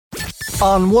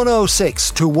On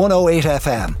 106 to 108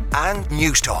 FM and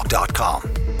newstalk.com.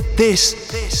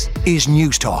 This is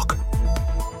Newstalk.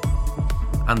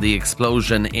 And the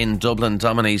explosion in Dublin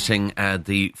dominating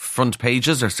the front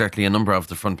pages, or certainly a number of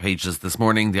the front pages this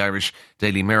morning. The Irish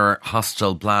Daily Mirror,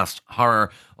 hostel blast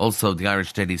horror. Also the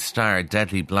Irish Daily Star,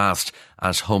 deadly blast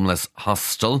at homeless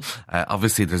hostel.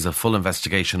 Obviously there's a full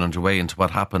investigation underway into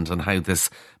what happened and how this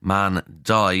man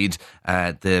died.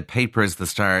 The papers, the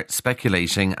Star,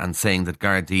 speculating and saying that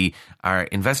Gardaí are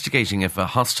investigating if a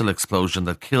hostel explosion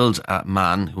that killed a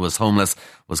man who was homeless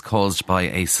was caused by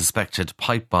a suspected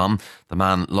pipe bomb. The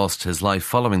man lost his life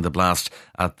following the blast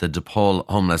at the DePaul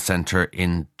Homeless Centre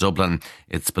in Dublin.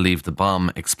 It's believed the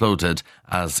bomb exploded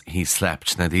as he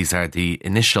slept. Now, these are the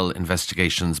initial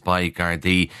investigations by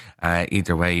Gardaí.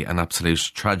 Either way, an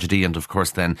absolute tragedy. And of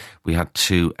course, then we had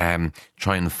to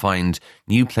try and find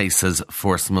new places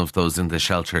for some of those in the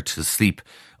shelter to sleep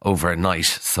overnight.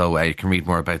 So you can read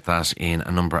more about that in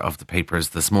a number of the papers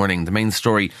this morning. The main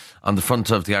story on the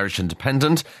front of the Irish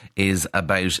Independent is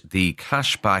about the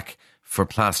cashback for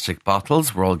plastic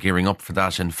bottles. We're all gearing up for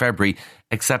that in February,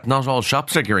 except not all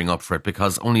shops are gearing up for it,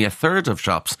 because only a third of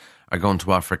shops are going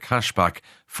to offer cashback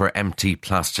for empty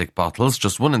plastic bottles.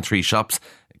 Just 1 in 3 shops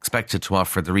expected to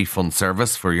offer the refund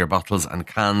service for your bottles and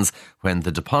cans when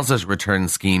the deposit return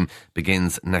scheme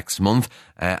begins next month.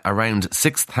 Around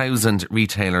 6,000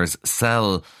 retailers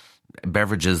sell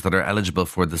beverages that are eligible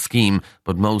for the scheme,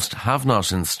 but most have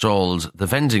not installed the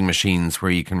vending machines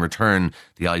where you can return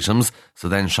the items. So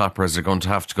then shoppers are going to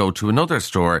have to go to another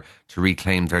store to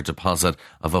reclaim their deposit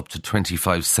of up to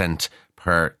 25 cents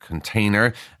per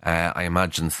container. I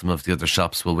imagine some of the other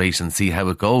shops will wait and see how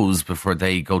it goes before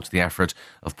they go to the effort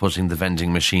of putting the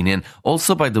vending machine in.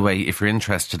 Also, by the way, if you're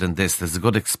interested in this, there's a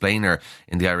good explainer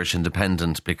in the Irish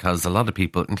Independent, because a lot of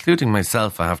people, including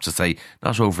myself, I have to say,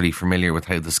 not overly familiar with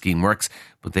how the scheme works,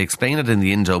 but they explain it in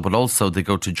the Indo, but also they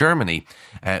go to Germany,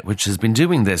 which has been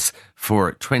doing this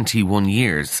for 21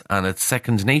 years, and it's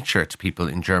second nature to people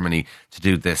in Germany to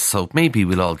do this, so maybe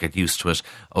we'll all get used to it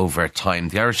over time.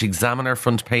 The Irish Examiner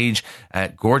front page,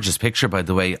 gorgeous picture, by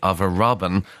the way, of a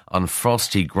robin on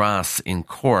frosty grass in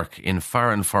Cork, in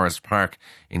Farran Forest Park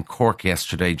in Cork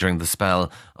yesterday during the spell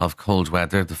of cold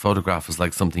weather. The photograph is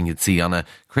like something you'd see on a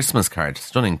Christmas card.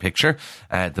 Stunning picture.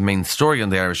 The main story on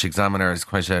the Irish Examiner is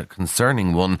quite a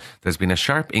concerning one. There's been a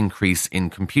sharp increase in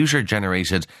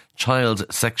computer-generated child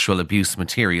sexual abuse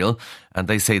material, and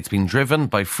they say it's been driven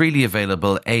by freely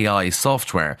available AI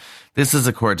software. This is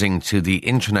according to the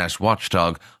internet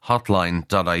watchdog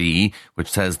hotline.ie, which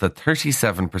says that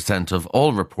 37% of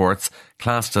all reports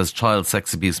classed as child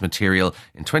sex abuse material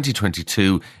in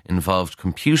 2022 involved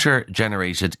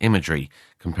computer-generated imagery,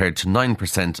 compared to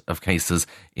 9% of cases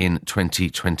in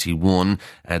 2021.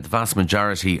 The vast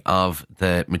majority of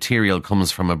the material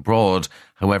comes from abroad.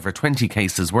 However, 20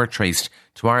 cases were traced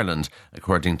to Ireland,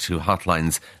 according to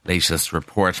Hotline's latest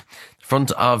report.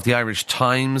 Front of the Irish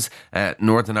Times,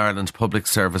 Northern Ireland public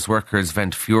service workers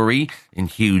vent fury in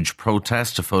huge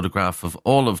protest. A photograph of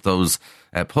all of those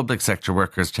public sector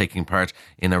workers taking part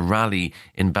in a rally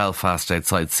in Belfast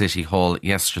outside City Hall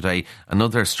yesterday.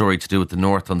 Another story to do with the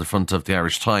North on the front of the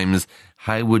Irish Times.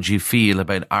 How would you feel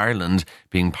about Ireland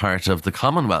being part of the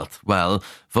Commonwealth? Well,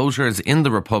 voters in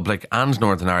the Republic and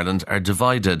Northern Ireland are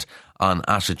divided on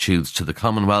attitudes to the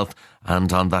Commonwealth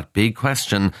and on that big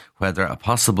question whether a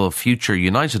possible future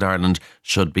united Ireland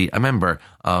should be a member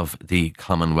of the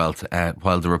Commonwealth.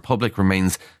 While the Republic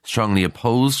remains strongly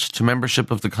opposed to membership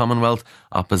of the Commonwealth,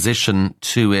 opposition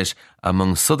to it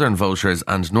among Southern voters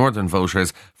and Northern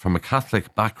voters from a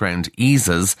Catholic background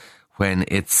eases when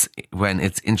its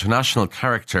international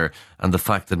character and the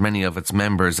fact that many of its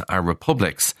members are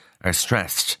republics are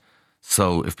stressed.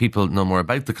 So if people know more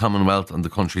about the Commonwealth and the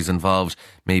countries involved,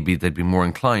 maybe they'd be more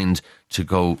inclined to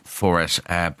go for it.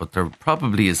 But there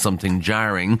probably is something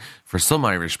jarring for some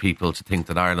Irish people to think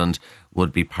that Ireland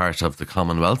would be part of the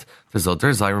Commonwealth. There's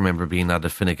others. I remember being at a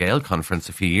Fine Gael conference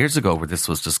a few years ago where this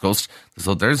was discussed. There's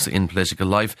others in political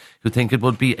life who think it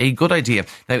would be a good idea.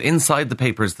 Now, inside the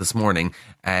papers this morning,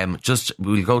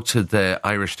 we'll go to the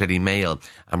Irish Daily Mail,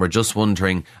 and we're just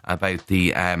wondering about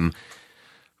the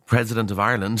President of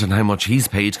Ireland and how much he's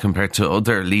paid compared to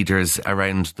other leaders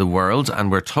around the world. And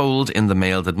we're told in the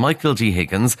Mail that Michael D.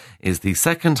 Higgins is the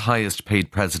second highest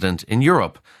paid president in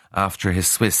Europe after his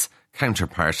Swiss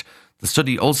counterpart. The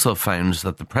study also found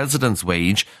that the president's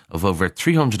wage of over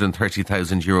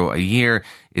 €330,000 a year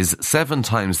is 7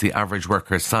 times the average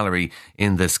worker's salary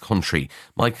in this country.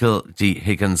 Michael D.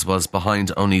 Higgins was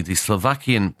behind only the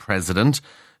Slovakian president,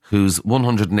 whose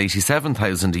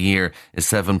 $187,000 a year is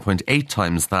 7.8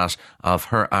 times that of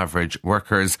her average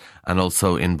workers. And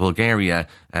also in Bulgaria,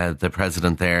 the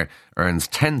president there earns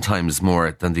 10 times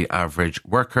more than the average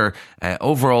worker.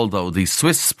 Overall, though, the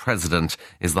Swiss president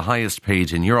is the highest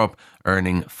paid in Europe,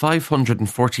 earning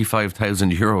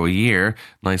 €545,000 a year.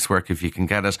 Nice work if you can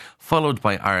get it. Followed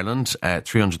by Ireland,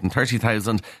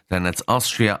 330,000. Then it's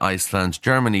Austria, Iceland,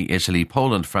 Germany, Italy,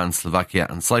 Poland, France, Slovakia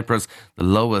and Cyprus. The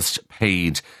lowest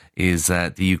paid is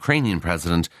the Ukrainian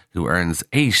president, who earns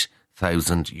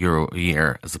 €8,000 a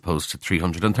year as opposed to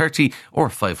 330 or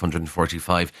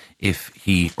 545 if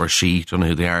he or she, don't know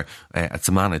who they are, it's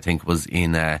a man I think, was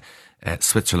in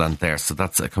Switzerland there. So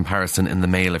that's a comparison in the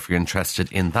Mail if you're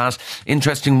interested in that.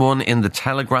 Interesting one in the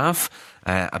Telegraph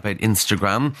about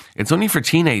Instagram. It's only for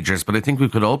teenagers, but I think we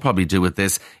could all probably do with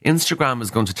this. Instagram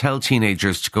is going to tell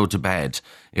teenagers to go to bed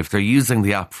if they're using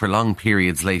the app for long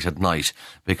periods late at night,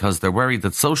 because they're worried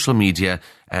that social media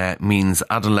means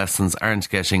adolescents aren't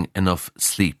getting enough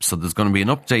sleep. So there's going to be an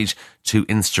update to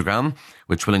Instagram,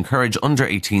 which will encourage under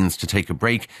 18s to take a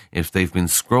break if they've been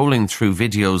scrolling through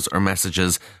videos or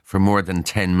messages for more than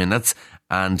 10 minutes.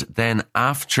 And then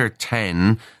after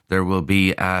 10, there will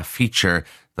be a feature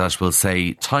that will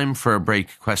say, time for a break, ?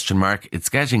 It's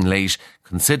getting late.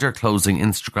 Consider closing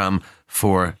Instagram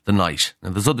for the night. Now,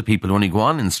 there's other people who only go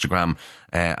on Instagram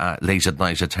late at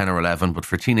night at 10 or 11, but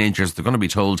for teenagers, they're going to be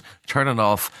told, turn it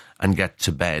off and get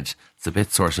to bed. It's a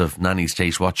bit sort of nanny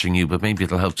state watching you, but maybe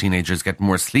it'll help teenagers get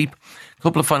more sleep. A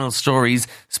couple of final stories.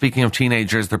 Speaking of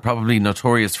teenagers, they're probably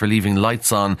notorious for leaving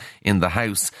lights on in the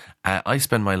house. I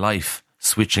spend my life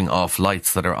switching off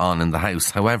lights that are on in the house.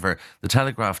 However, the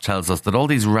Telegraph tells us that all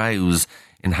these rows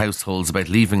in households about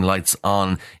leaving lights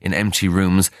on in empty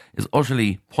rooms is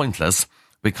utterly pointless,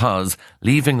 because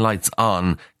leaving lights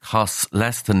on costs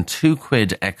less than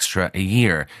 £2 extra a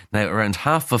year. Now, around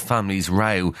half of families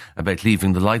row about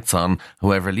leaving the lights on.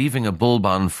 However, leaving a bulb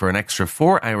on for an extra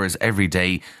 4 hours every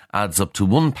day adds up to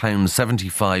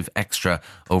 £1.75 extra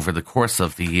over the course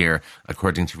of the year,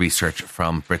 according to research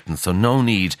from Britain. So no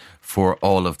need for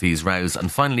all of these rows.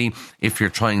 And finally, if you're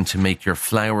trying to make your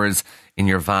flowers in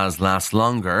your vase last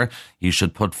longer, you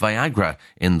should put Viagra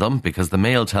in them, because the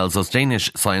Mail tells us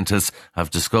Danish scientists have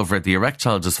discovered the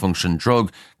erectile dysfunction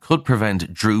drug could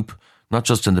prevent droop, not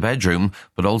just in the bedroom,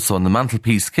 but also on the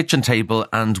mantelpiece, kitchen table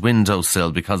and windowsill,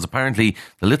 because apparently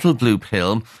the little blue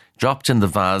pill dropped in the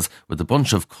vase with a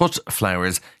bunch of cut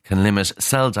flowers can limit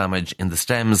cell damage in the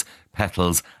stems,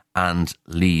 petals and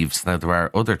leaves. Now, there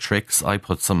are other tricks. I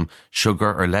put some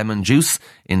sugar or lemon juice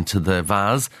into the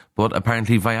vase, but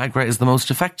apparently Viagra is the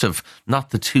most effective,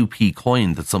 not the 2p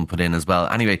coin that some put in as well.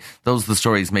 Anyway, those are the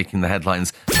stories making the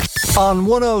headlines. On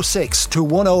 106 to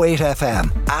 108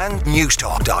 FM and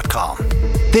Newstalk.com.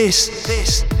 This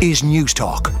is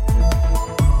Newstalk.